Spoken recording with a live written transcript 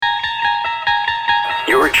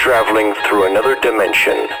You're traveling through another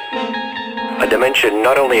dimension. A dimension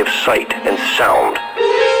not only of sight and sound,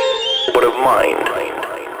 but of mind.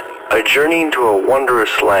 A journey into a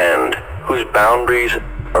wondrous land whose boundaries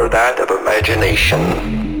are that of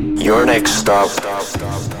imagination. Your next stop,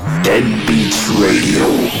 Dead Beats Radio.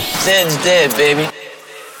 Zed's dead, baby.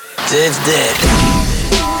 Zed's dead.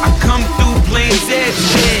 I come through playing Zed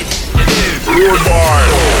shit.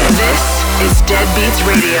 This is Dead Beats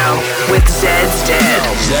Radio with Zed's Dead.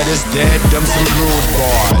 Zed is dead, them some rude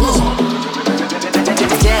boys.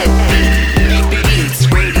 Dead Beats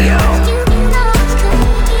Radio.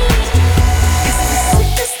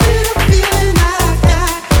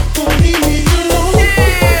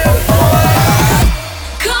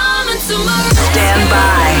 Stand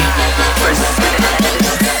by for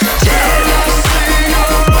Dead.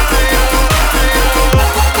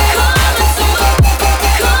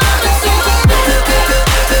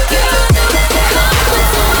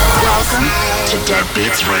 Welcome to Dead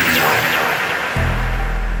Beats Radio.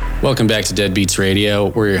 Welcome back to Dead Beats Radio.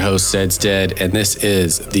 We're your host, Zed's Dead, and this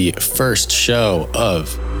is the first show of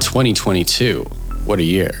 2022. What a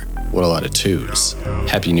year. What a lot of twos.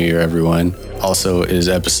 Happy New Year, everyone. Also, it is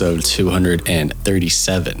episode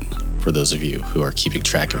 237, for those of you who are keeping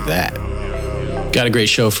track of that. Got a great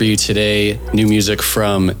show for you today. New music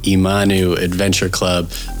from Imanu, Adventure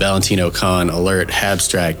Club, Valentino Khan, Alert,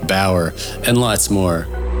 Habstract, Bauer, and lots more.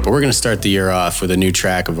 But we're going to start the year off with a new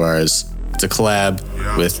track of ours. It's a collab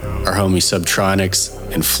with our homie Subtronics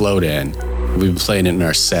and Flodan. We've been playing it in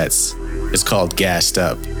our sets. It's called Gassed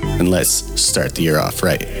Up. And let's start the year off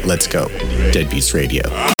right. Let's go. Dead Beats Radio.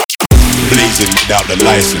 Blazing without the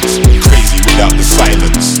license, crazy without the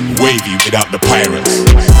silence, wavy without the pirates.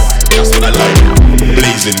 That's what I like.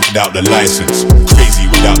 Blazing without the license, crazy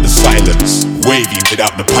without the silence, wavy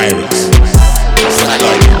without the pirates. That's what I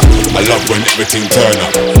like. I love when everything turn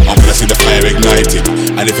up. I'm gonna see the fire ignited,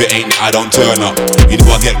 and if it ain't, I don't turn up. You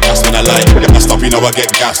know I get gassed when I light it. I stop, you know I get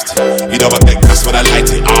gassed. You know I get gassed when I light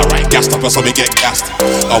it. Alright, gassed up, so we get gassed.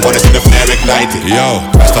 I wanna see the fire ignited. Yo,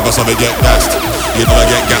 gassed up, so we get gassed. You know I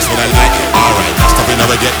get gassed when I light it. Alright, gassed up, you know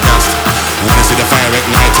I get gassed. Wanna see the fire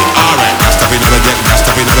ignited. Alright, gassed up, you know I get gassed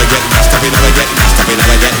up, you know I get gassed up, you know I get gassed up, you know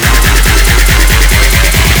I get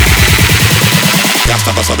gassed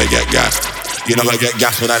up, so we get gassed. You know I get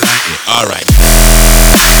gassed when I like it. Alright.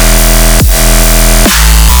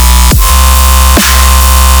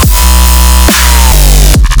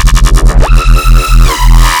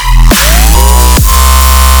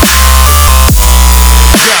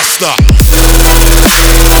 Gassed up.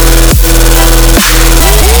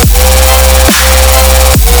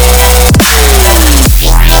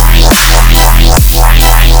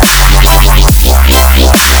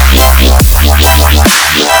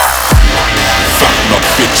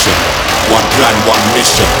 One plan, one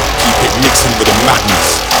mission. Keep it mixing with the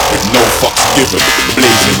madness, with no fucks given.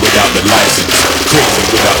 Blazing without the license, crazy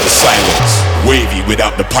without the silence, wavy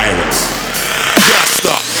without the pirates. Gassed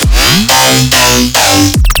up.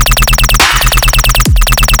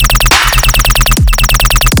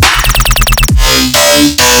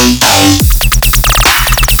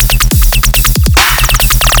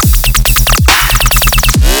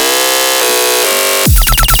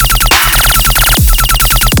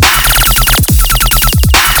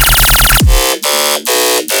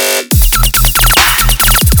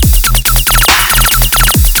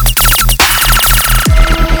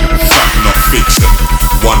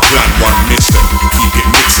 One plan, one mission. Keep it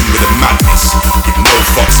mixing with the madness, with no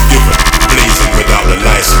fucks given. Blazing without the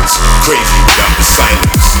license, crazy without the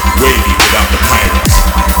silence, wavy without the pirates.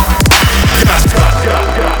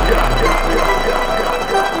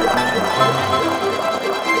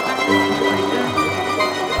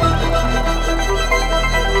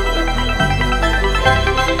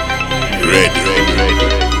 Ready.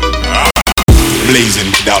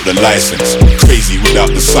 Blazing without the license, crazy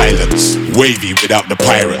without the silence, wavy without the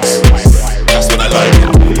pirates. That's what I like.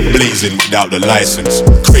 Blazing without the license,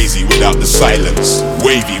 crazy without the silence,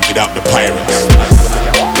 wavy without the pirates.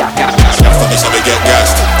 That's how we get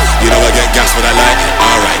gassed. You know I get gassed when I like it.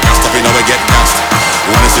 Alright, gassed up, you know I get gassed.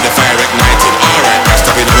 Wanna see the fire ignited. Alright, gassed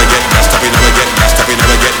up, you know I get gassed up, you know I get gassed up, you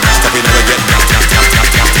know I get gassed up, you know I get gassed.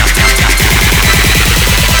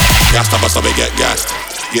 Gassed up, so we get gassed.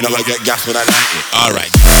 You know I get gassed when I like it. Alright.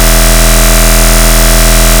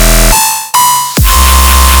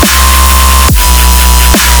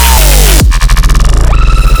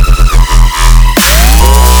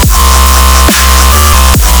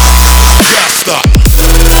 Gassed up.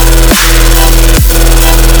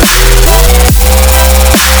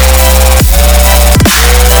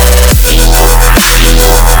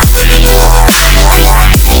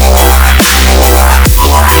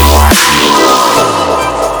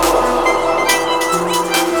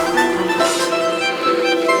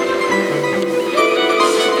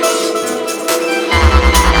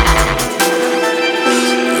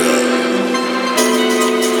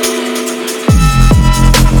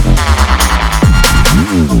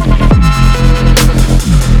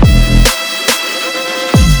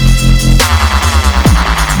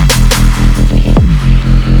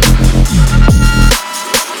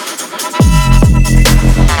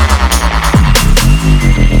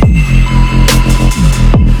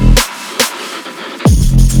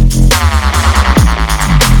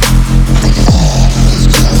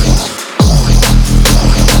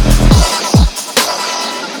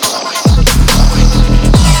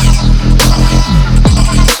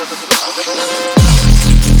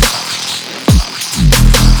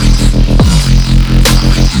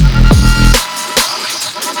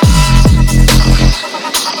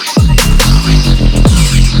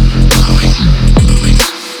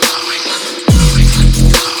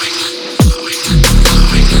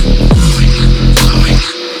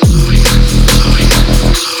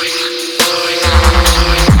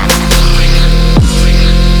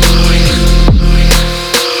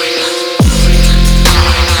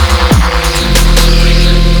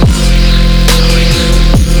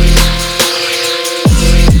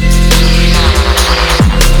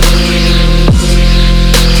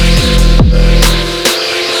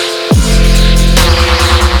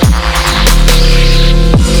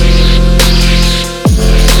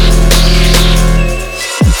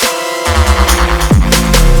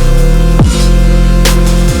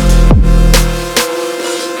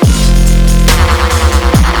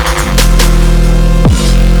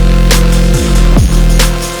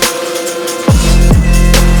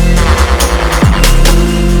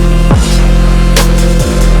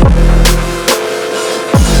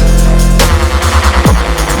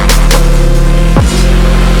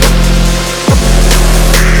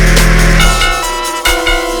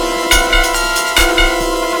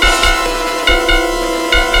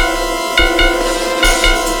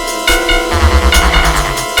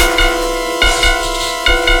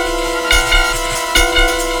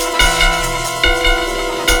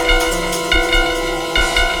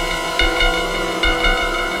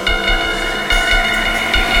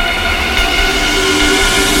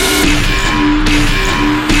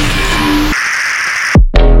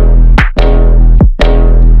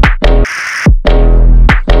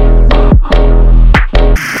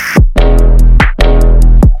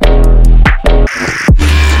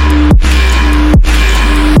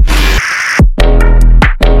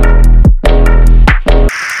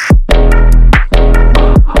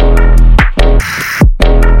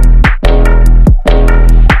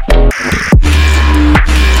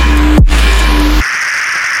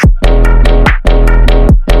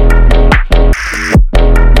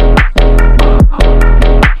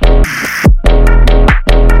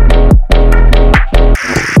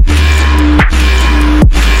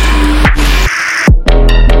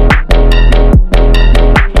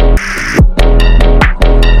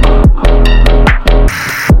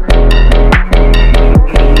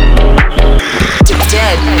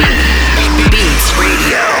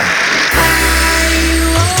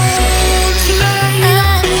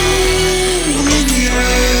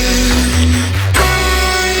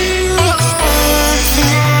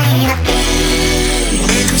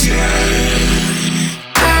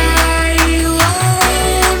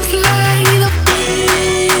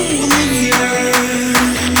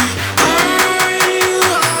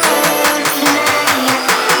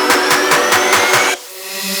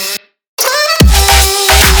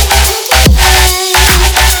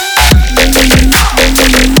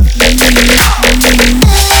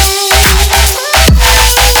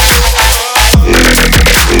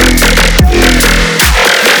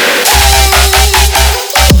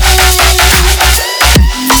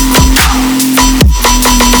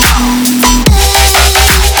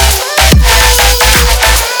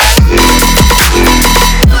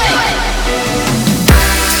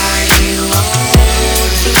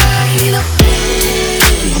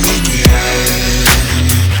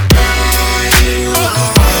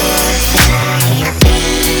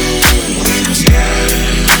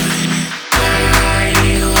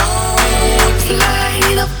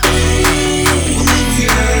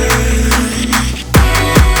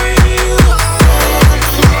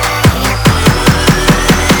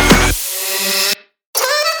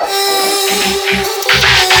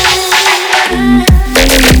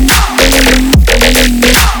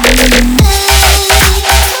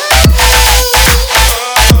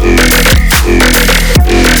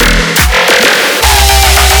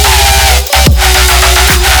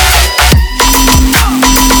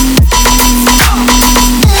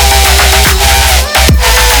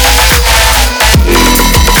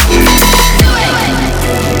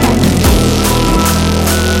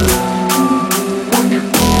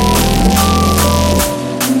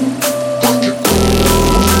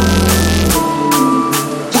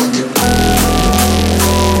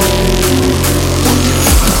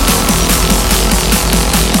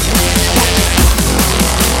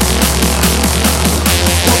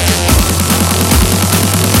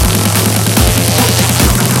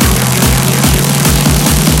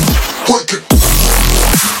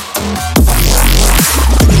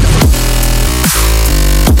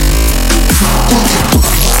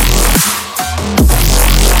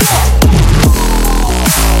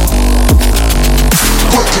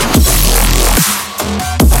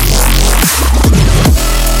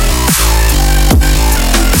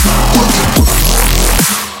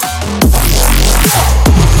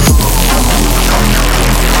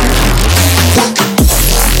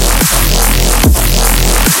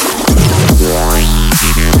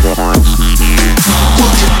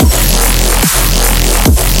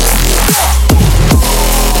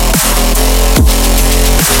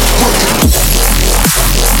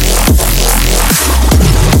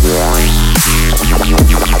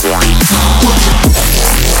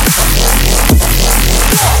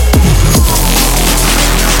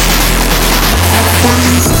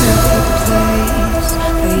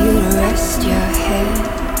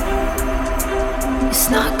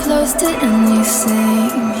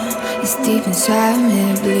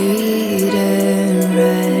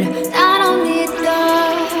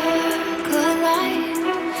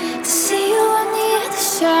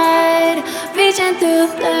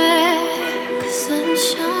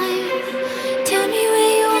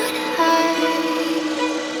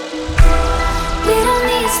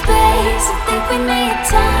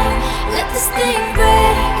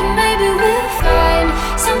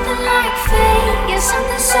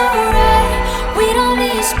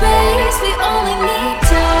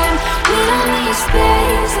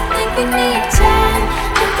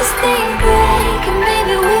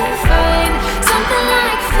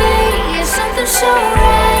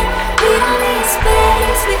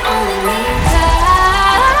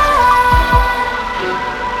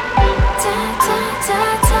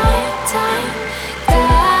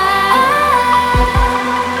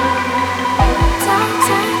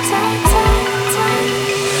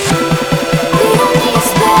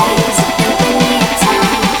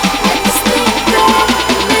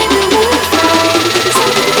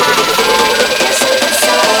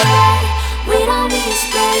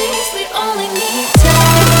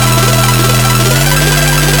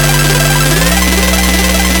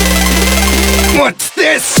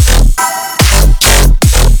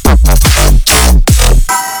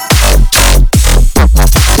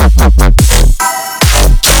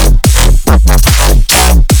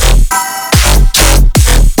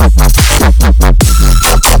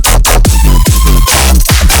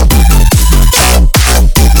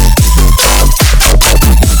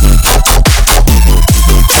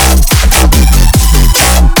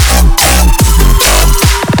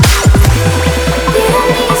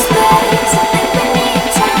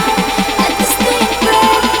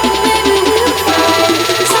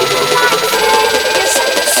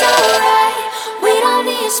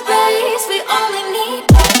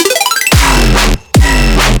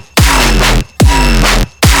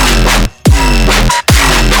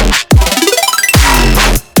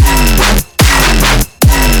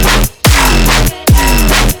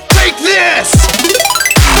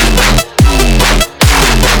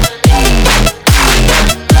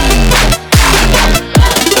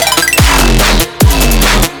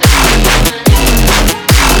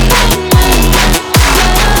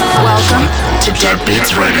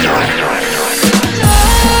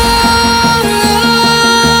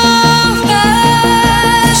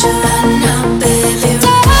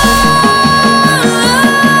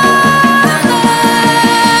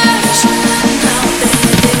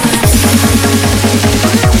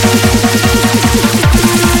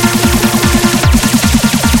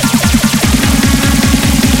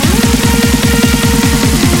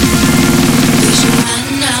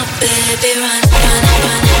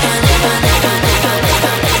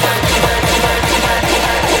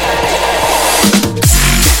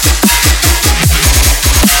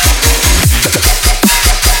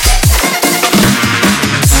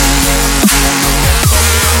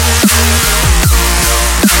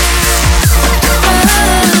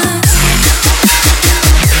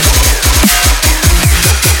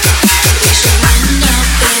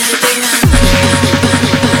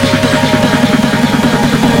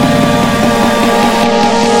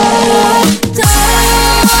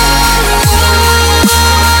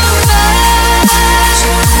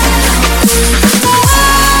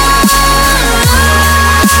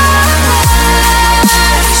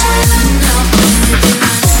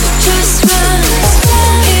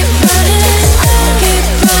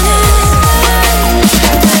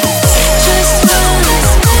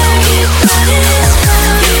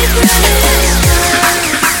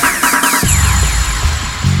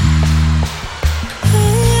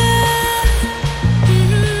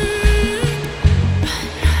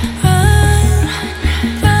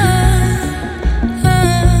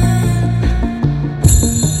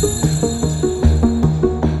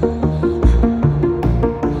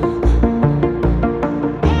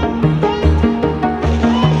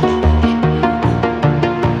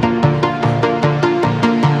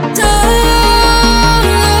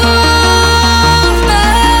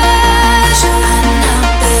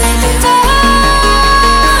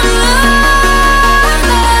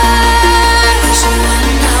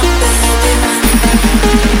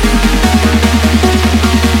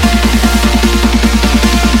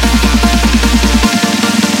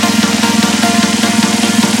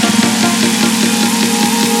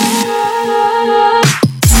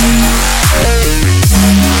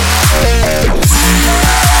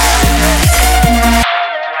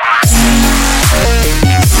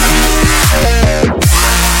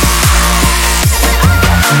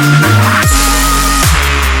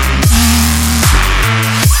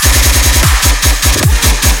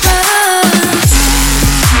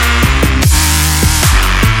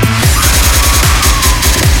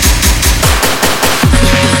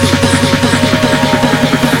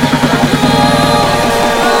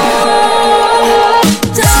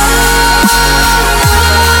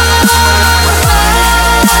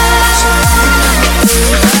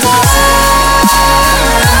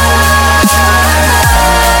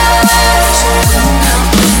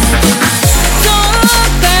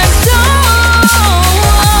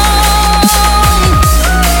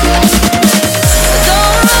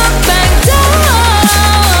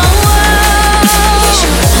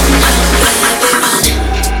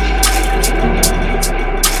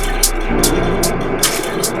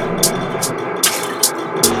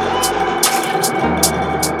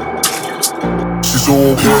 She's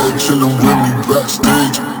all here chillin' with me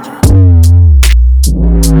backstage.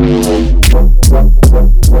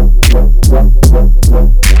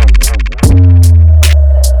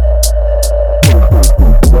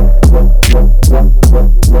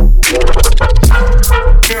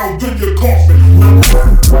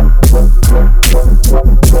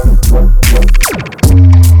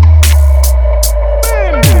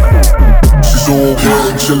 She's all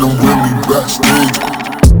here chillin' with me backstage.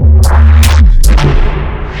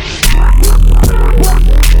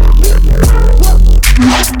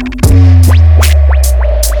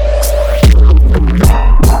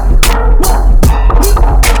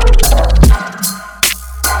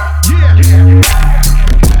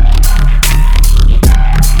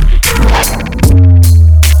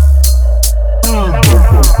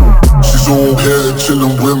 She's all here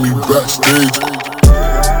chillin' with me backstage.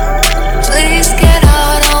 Please get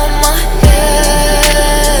out of my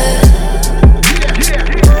head.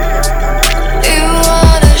 You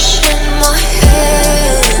wanna shake my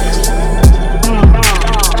head.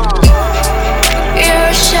 Your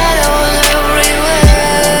shadow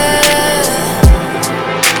everywhere.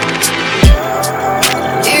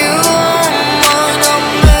 You are my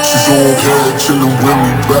number. She's all here chillin' with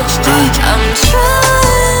me backstage. I'm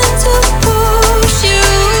trying to push you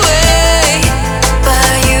away,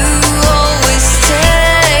 but you always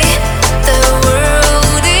stay. The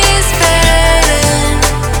world is fading.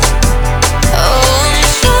 Oh, I'm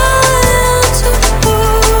trying to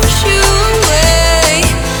push you away,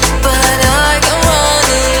 but I can't run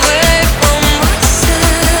away from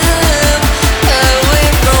myself, away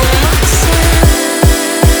from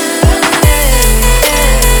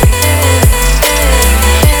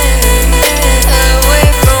away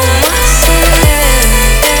from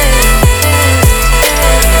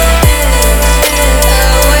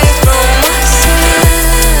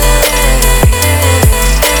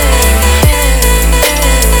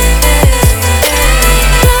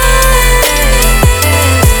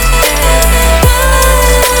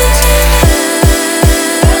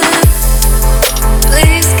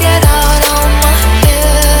Please get out of my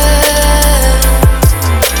head.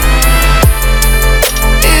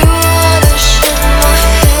 You wanna shake my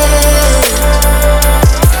head.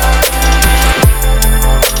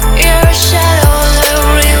 Your shadow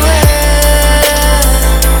everywhere.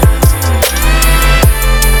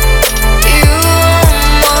 You are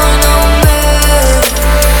my number.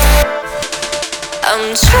 I'm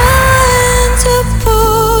trying to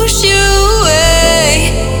push you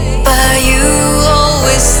away, but you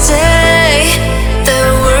always stay. The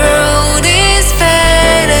world is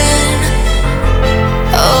fading.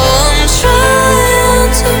 Oh, I'm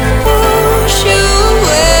trying to push you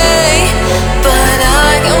away, but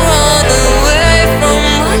I can't run away from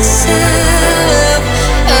myself,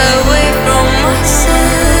 away from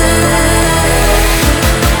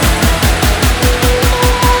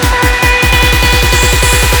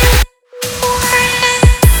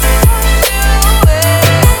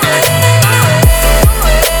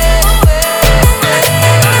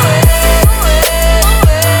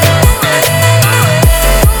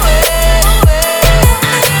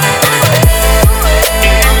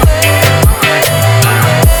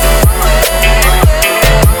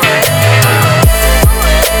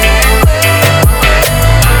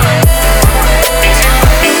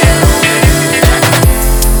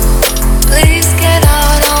Please get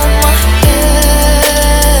out of my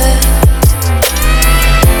head.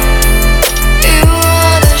 You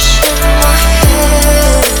wanna shake my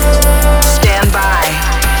head. Stand by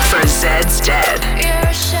for Zed's Dead.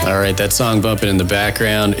 Your shadow. All right, that song bumping in the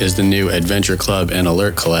background is the new Adventure Club and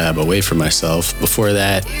Alert collab, Away From Myself. Before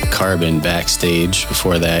that, Carbon, Backstage.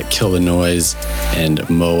 Before that, Kill the Noise and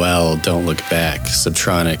Moel, Don't Look Back.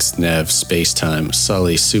 Subtronics, Nev, Spacetime,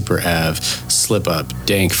 Sully, Super Av, Slip Up,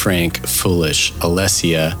 Dank Frank, Foolish,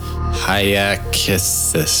 Alessia, Hyacinthus,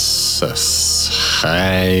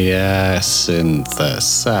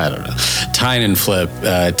 I don't know. Tyne and Flip,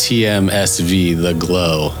 TMSV, The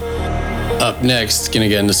Glow. Up next, gonna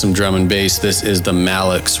get into some drum and bass. This is the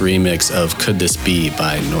Malix remix of Could This Be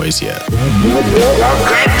by Noisia.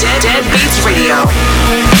 Dead Beats Radio.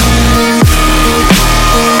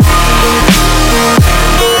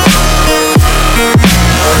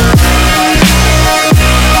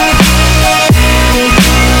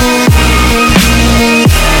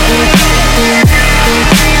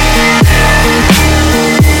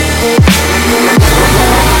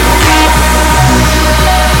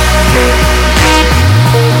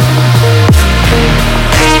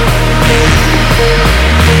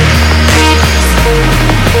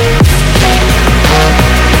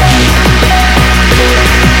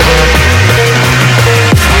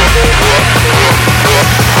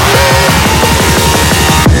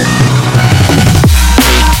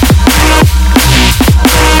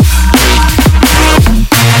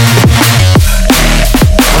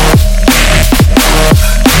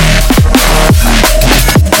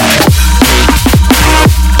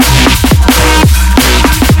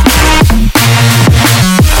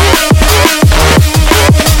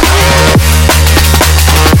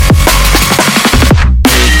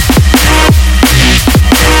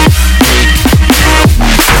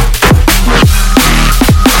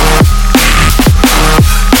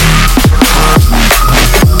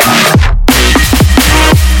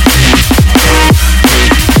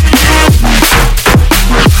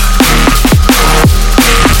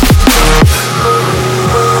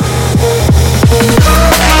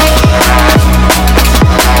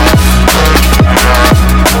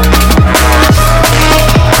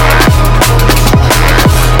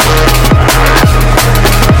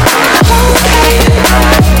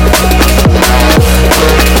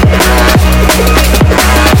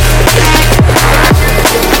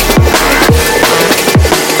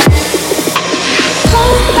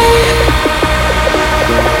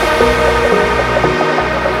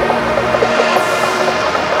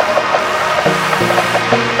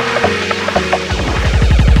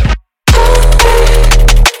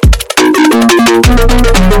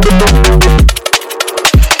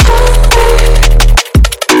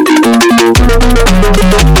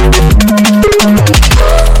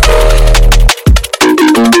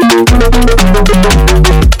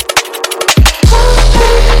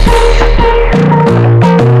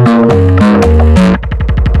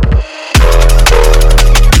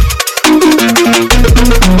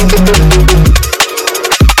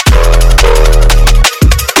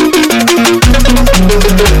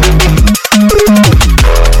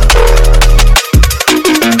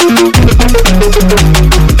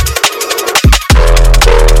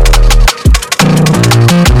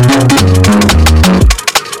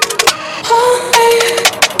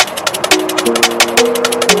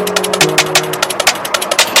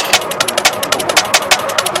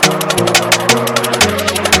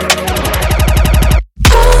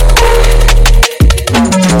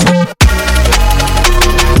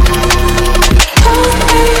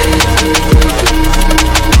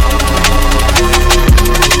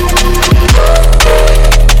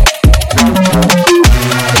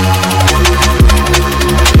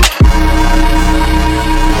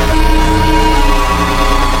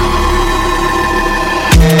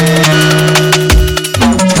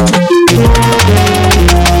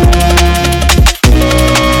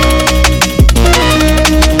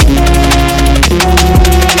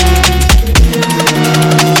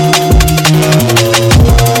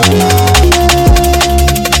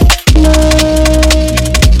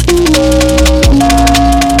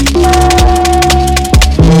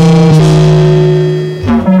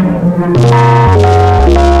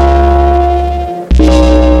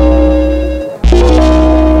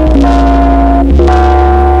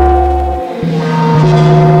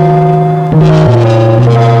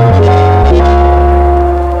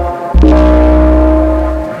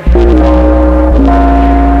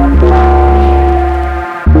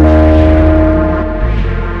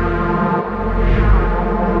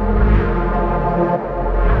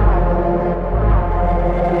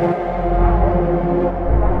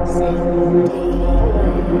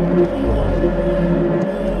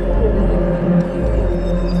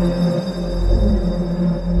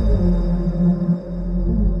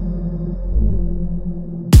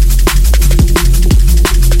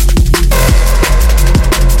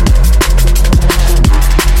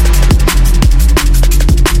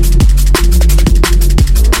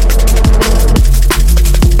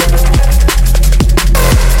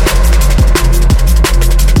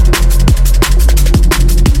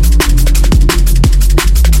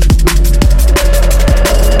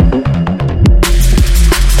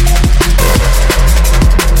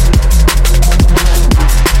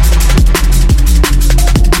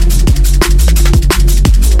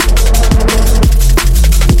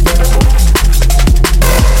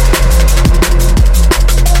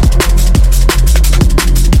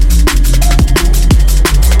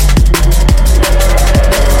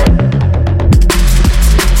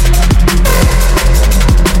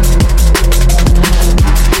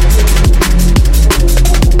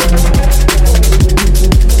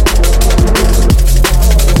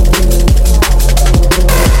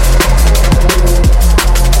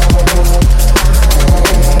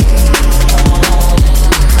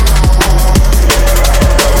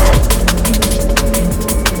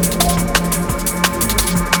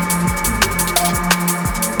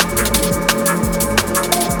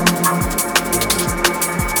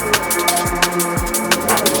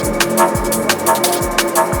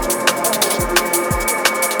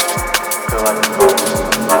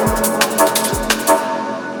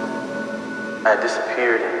 I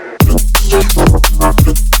disappeared.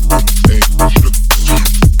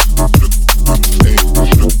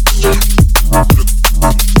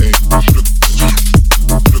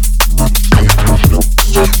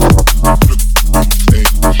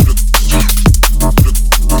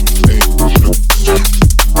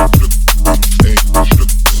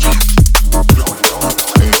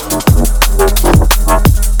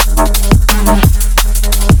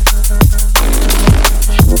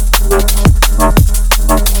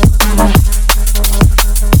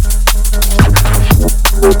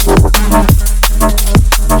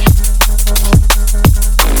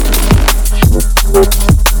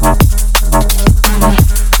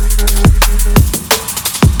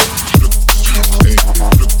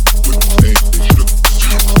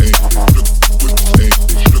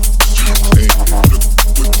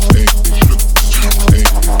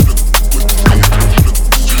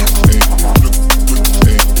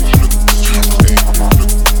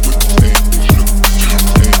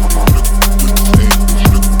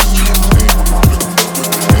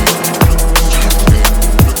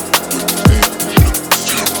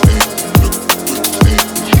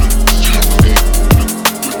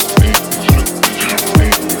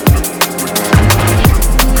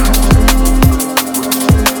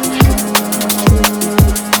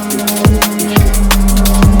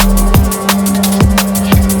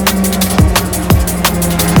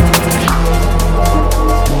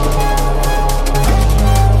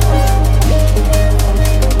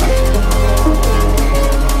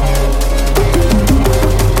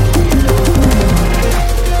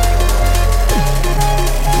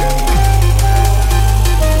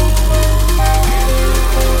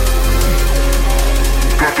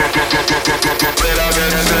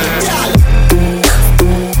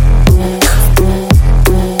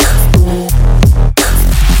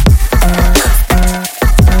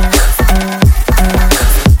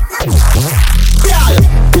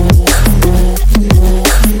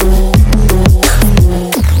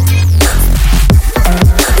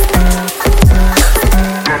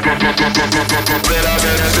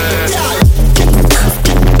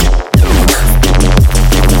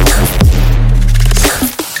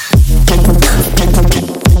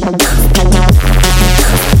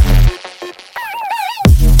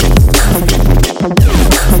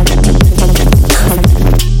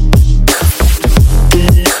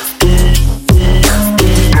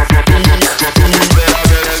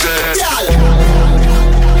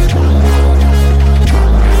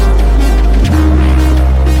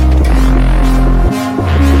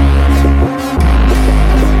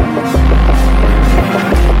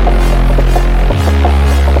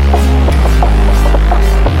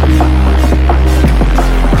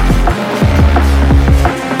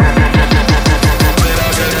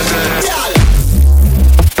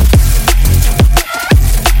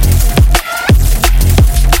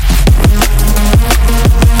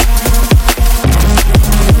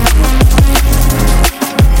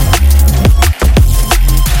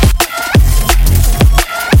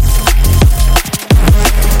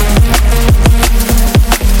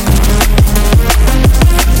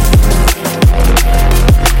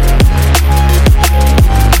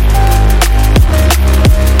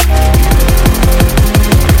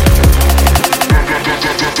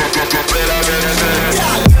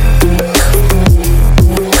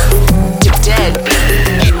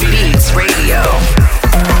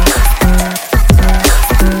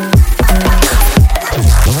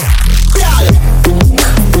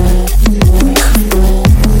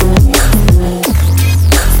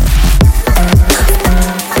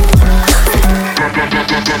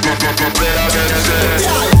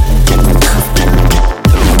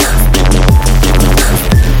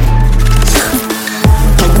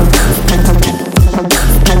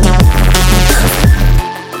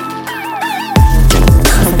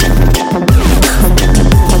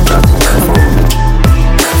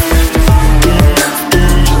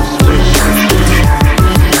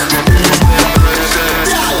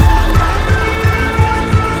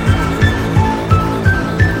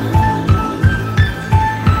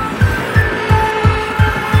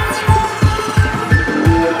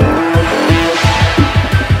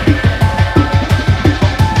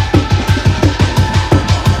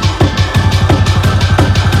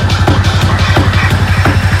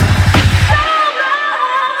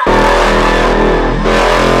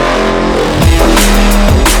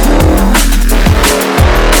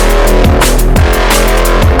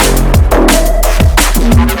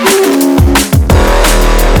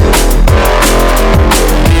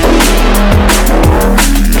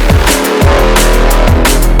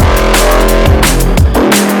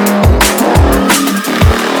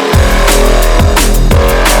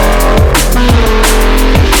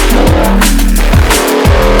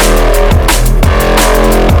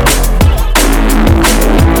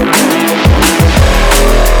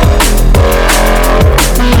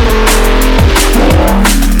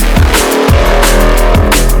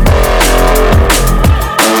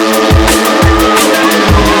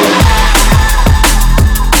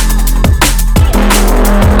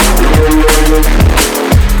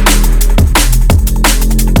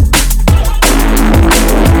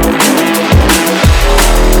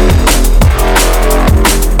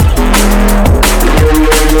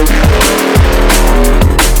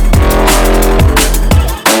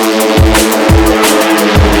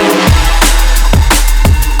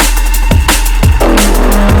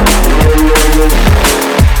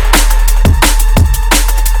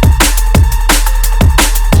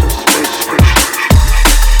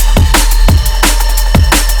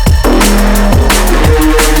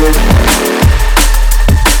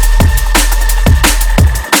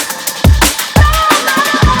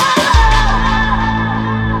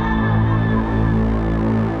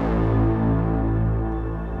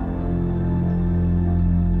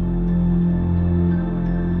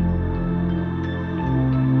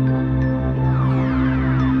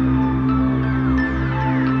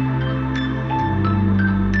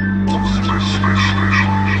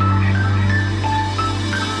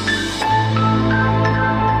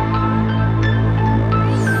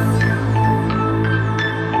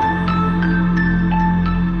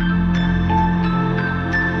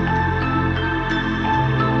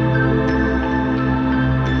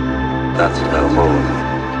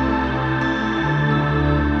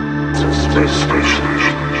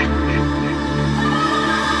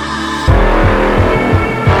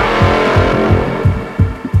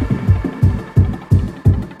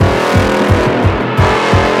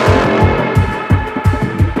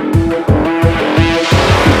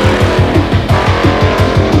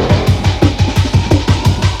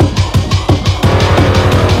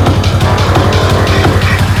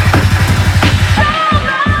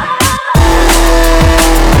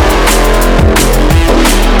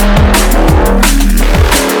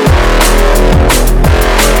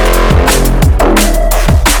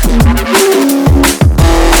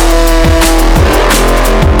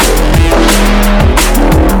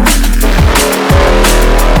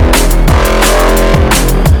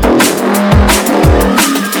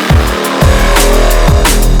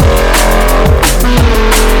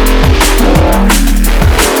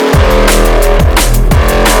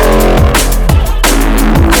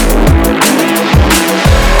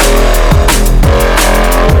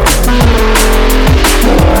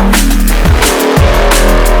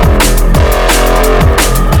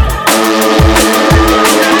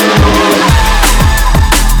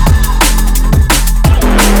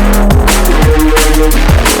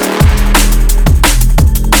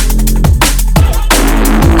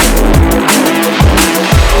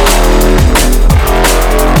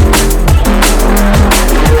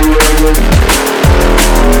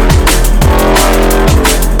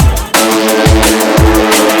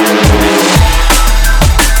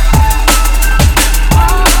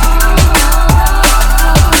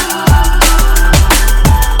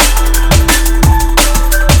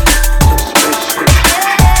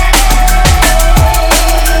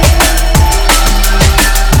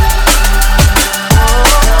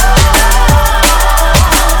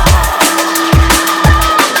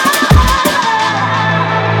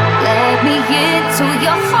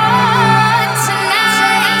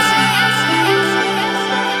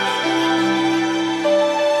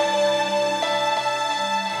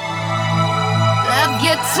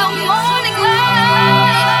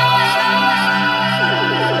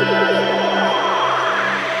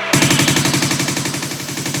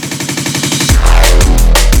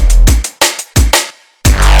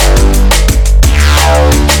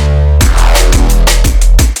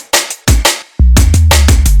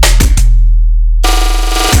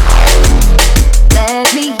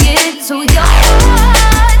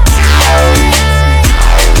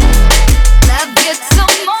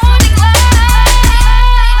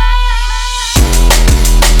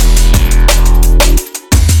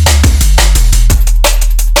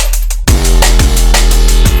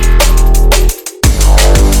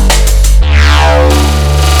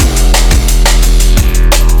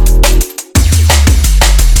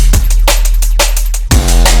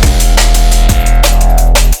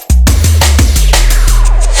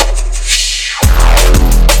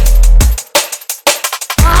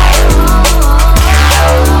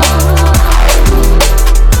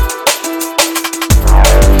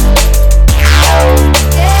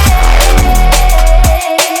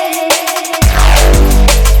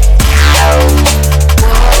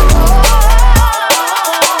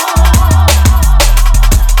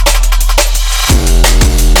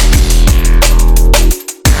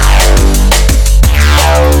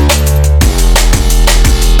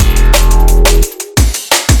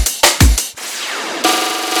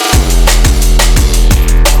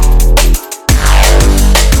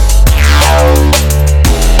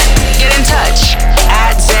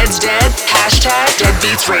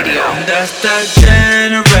 Beats Radio. That's that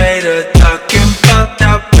generator talking about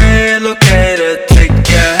that relocator. Take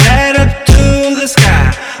your head up to the sky,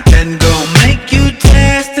 then go make you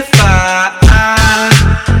testify.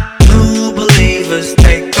 New believers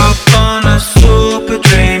take off on a super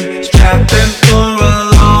dream, strapping for a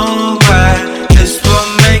long ride. This will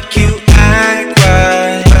make you act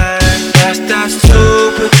right. That's that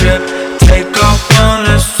super trip. Take off on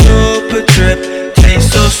a super trip.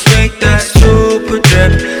 Taste so sweet, that super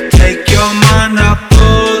drip. Take your mind up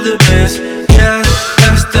for the biz. Yeah,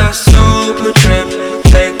 that's that super trip.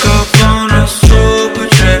 Take off on a super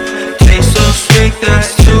trip. Taste so sweet, that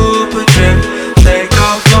super drip. Take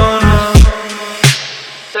off on a.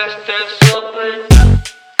 That's that super.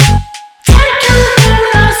 Take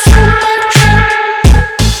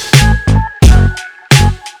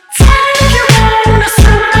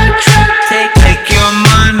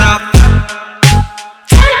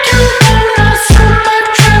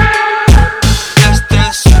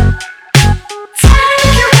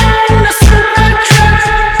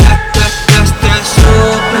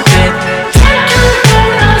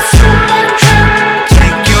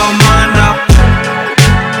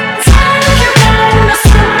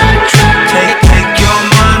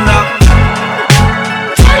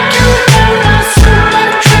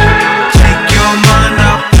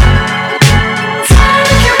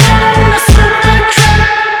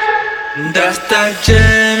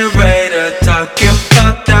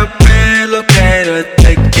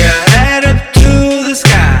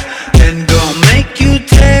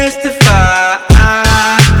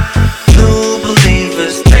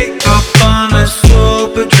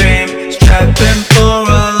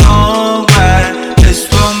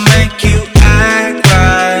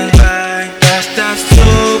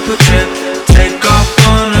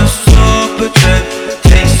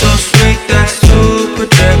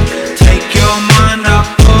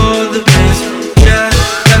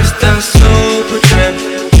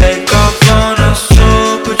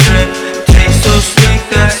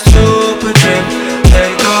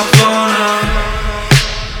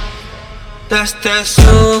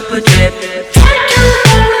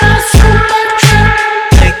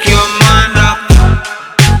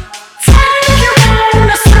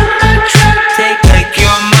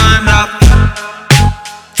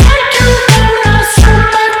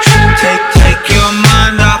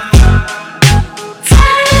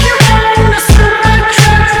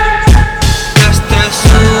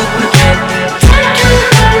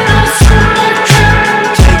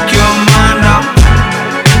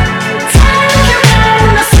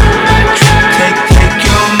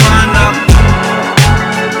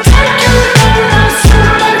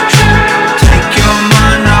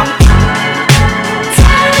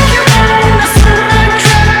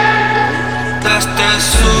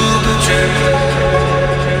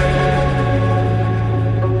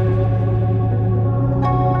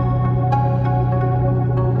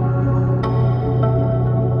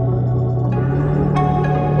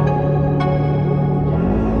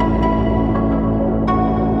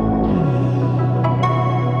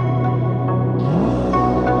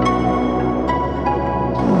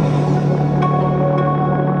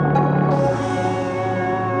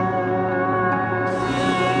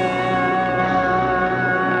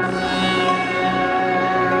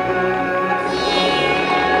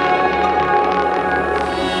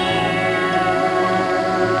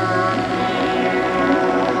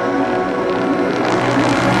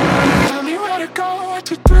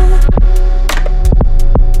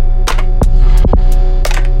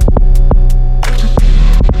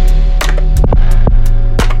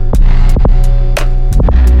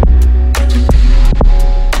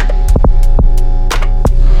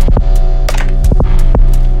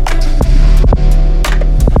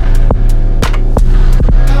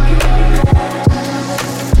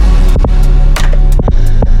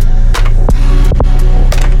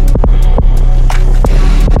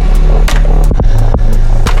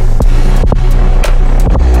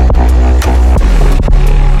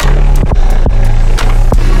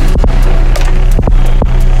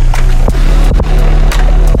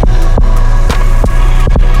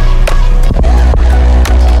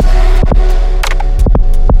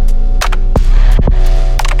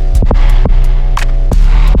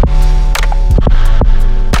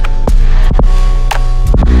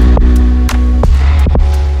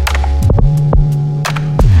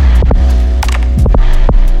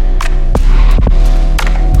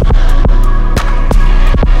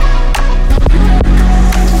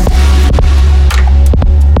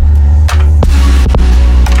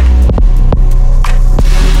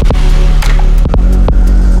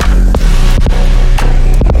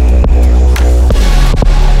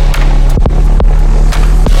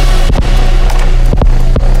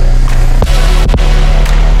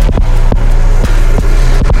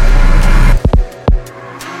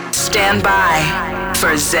Stand by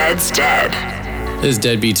for Zed's Dead. This is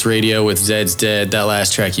Dead Beats Radio with Zed's Dead. That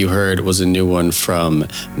last track you heard was a new one from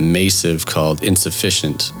Massive called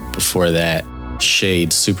Insufficient. Before that,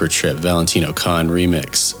 Shade, Super Trip, Valentino Khan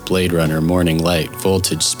remix, Blade Runner, Morning Light,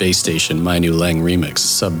 Voltage, Space Station, My New Lang remix,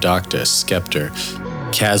 Subdocta, Skeptor,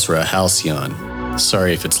 Kazra, Halcyon,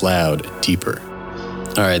 Sorry If It's Loud, Deeper.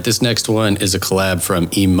 All right, this next one is a collab from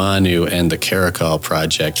Imanu and the Caracol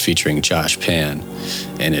Project featuring Josh Pan,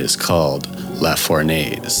 and it is called La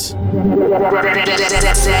Fournaise.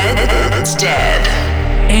 Zed's Dead.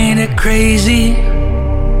 Ain't it crazy?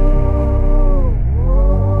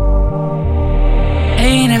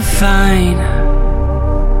 Ain't it fine?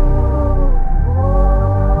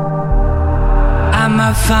 I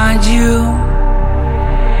might find you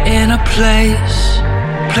in a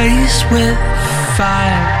place with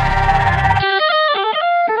fire.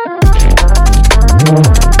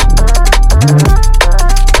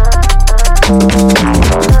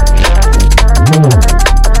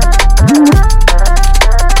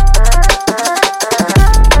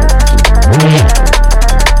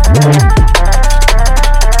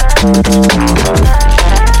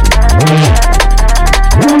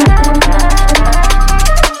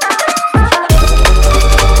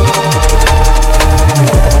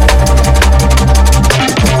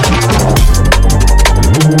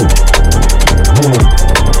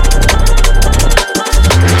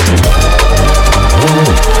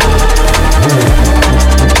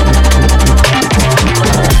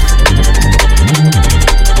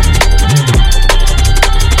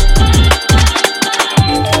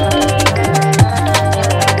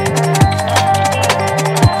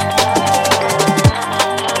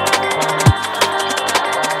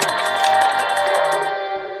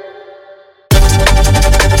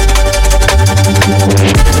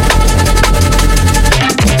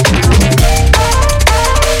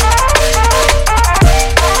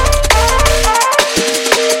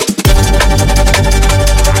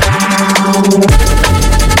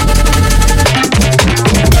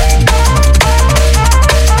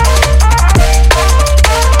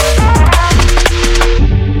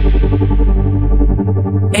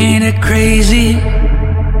 Ain't it crazy?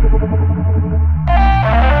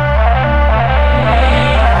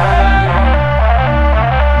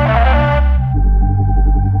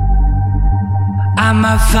 I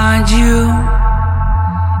might find you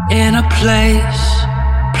in a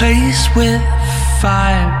place with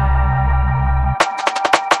fire.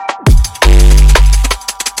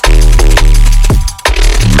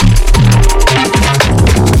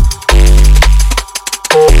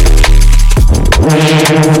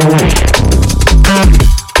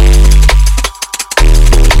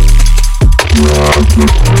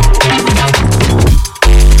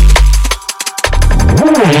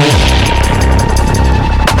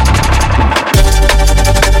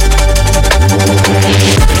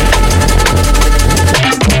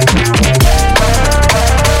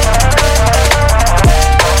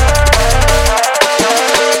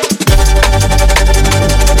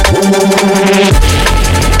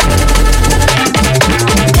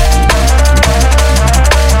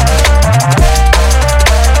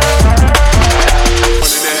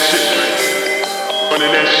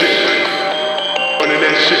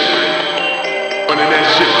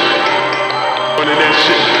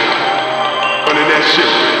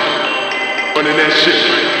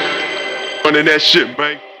 That shit,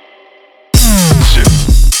 man.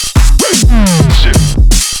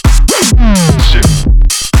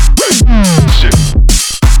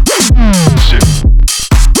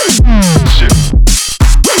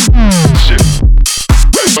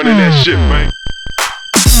 Running that shit, man.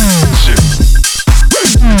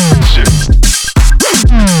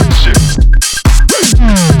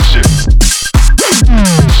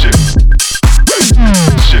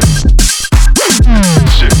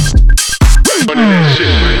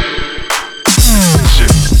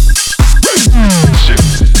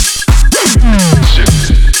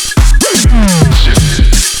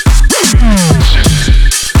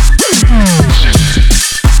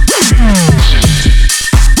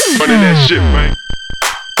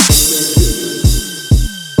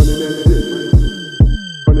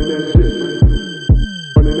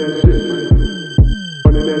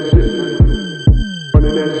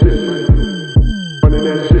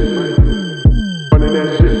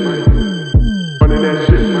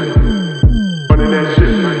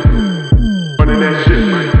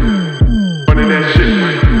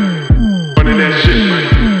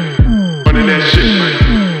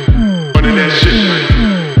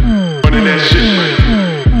 Running that shit.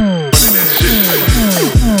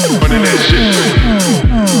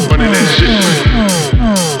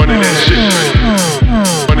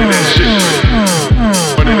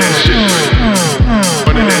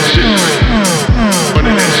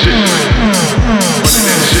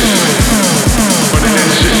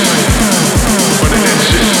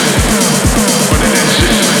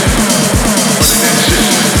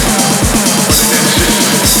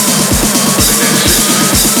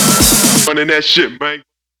 Running that shit, man.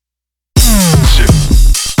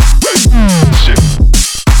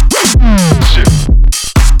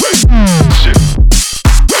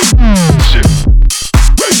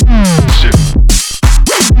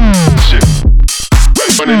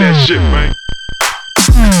 Running that shit, man.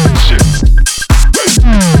 Shit. Shit.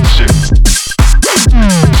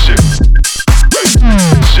 Shit.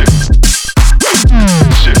 Shit.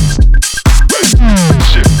 Shit.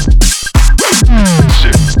 Shit.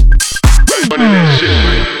 Shit. Running that shit,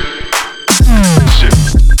 man. Shit. Shit.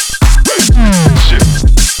 Shit.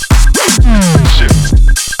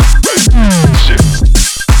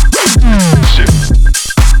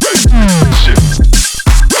 Shit.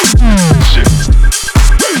 Shit. Shit.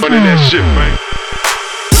 Running that shit, man.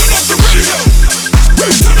 Turn off the radio.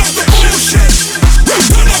 Turn off the bullshit.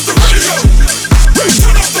 Turn off the radio.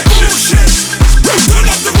 Turn off the bullshit. Turn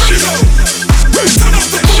off the radio. Turn off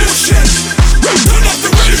the bullshit. Turn off the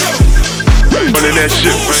radio. Running that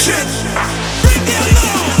shit, man. Ring the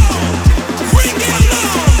alarm. Ring the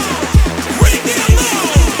alarm. Ring the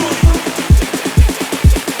alarm.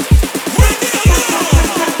 Ring the alarm.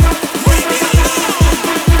 Ring the alarm.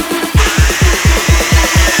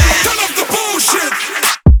 Turn off the bullshit.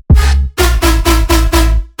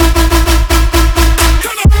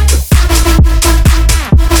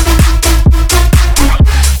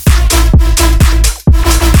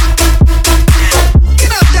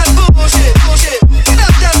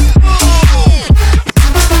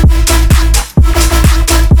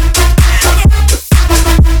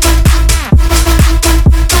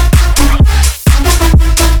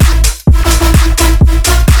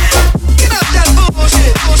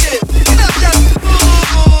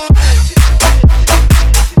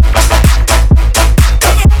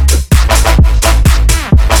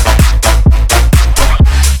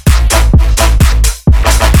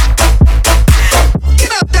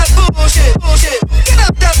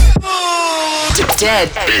 Dead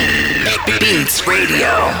Beats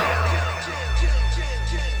Radio.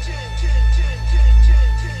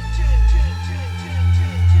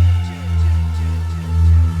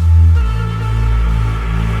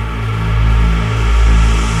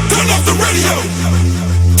 Turn off the radio.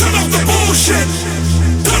 Turn off the bullshit.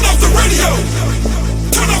 Turn off the radio.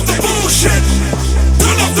 Turn off the bullshit.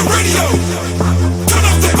 Turn off the radio. Turn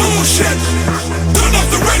off the bullshit. Turn off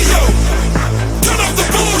the radio. Turn off the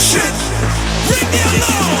bullshit. Ring the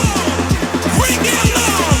alarm. Ring the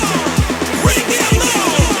alarm. Ring the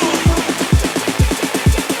alarm.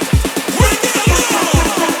 Ring the alarm.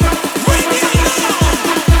 Ring the alarm.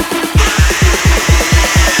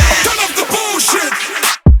 Turn off the bullshit.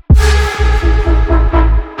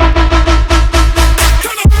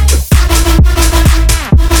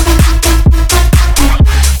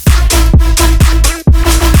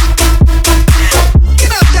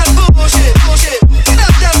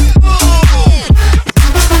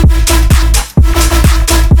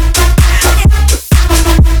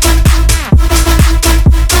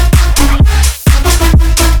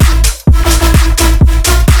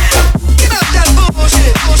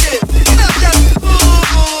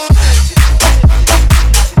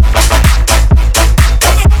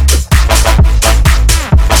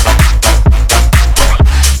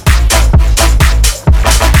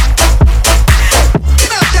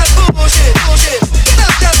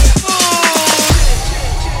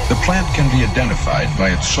 By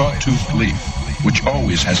its sawtoothed leaf, which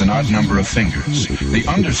always has an odd number of fingers. The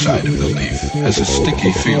underside of the leaf has a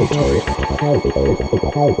sticky feel to it.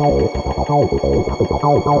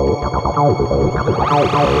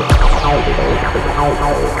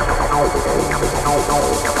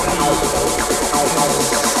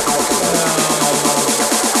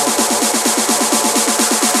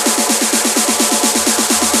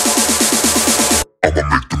 I'ma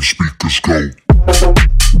make them speakers go.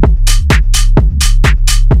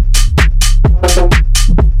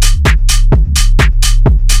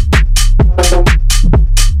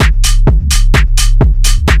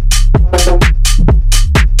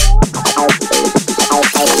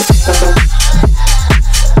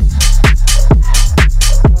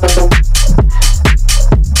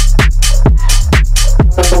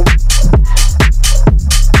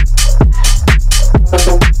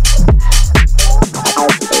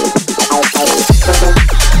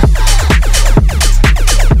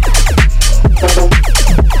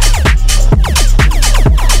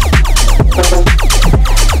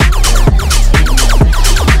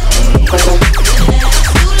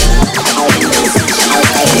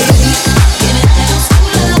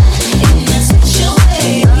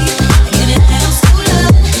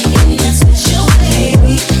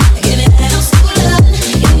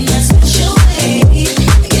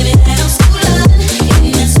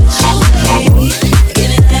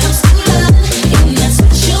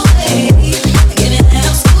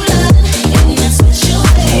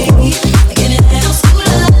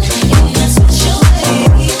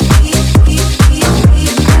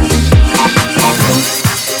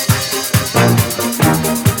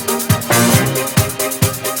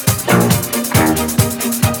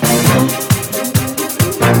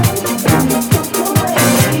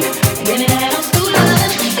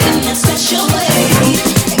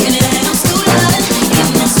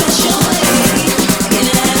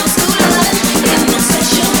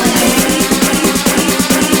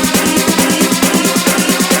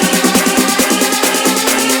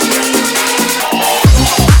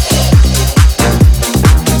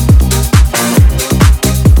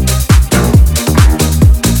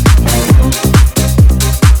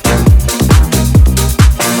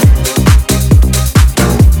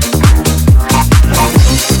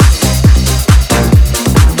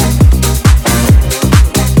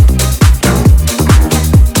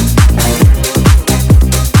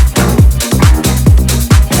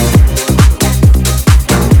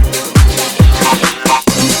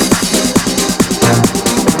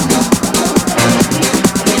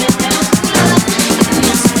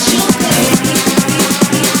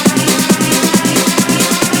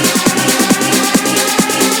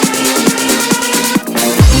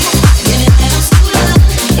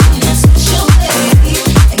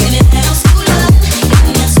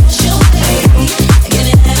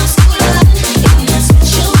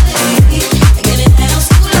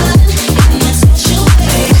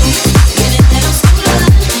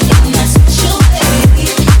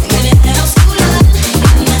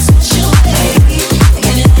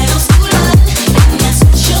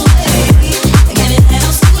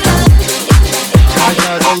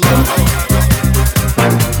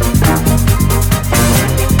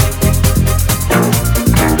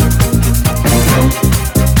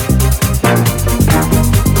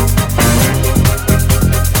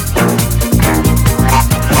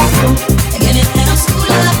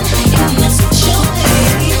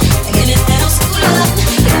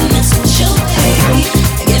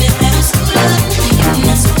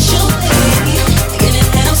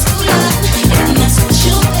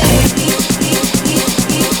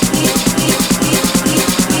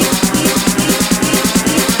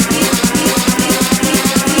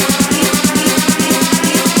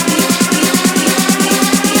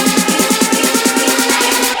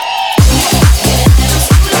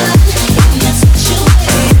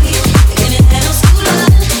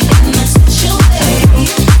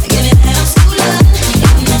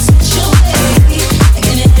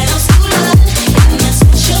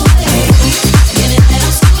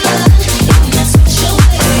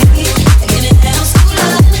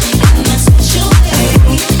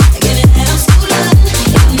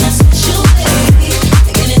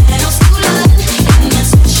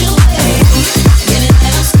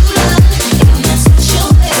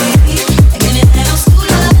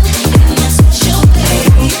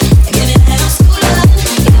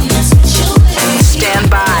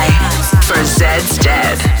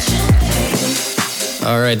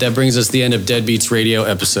 right, that brings us to the end of Dead Beats Radio,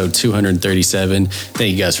 episode 237.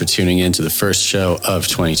 Thank you guys for tuning in to the first show of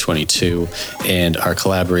 2022. And our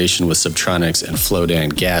collaboration with Subtronics and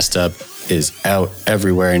Flowdan Gassed Up is out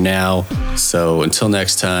everywhere now. So until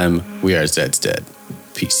next time, we are Zed's Dead.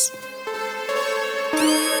 Peace.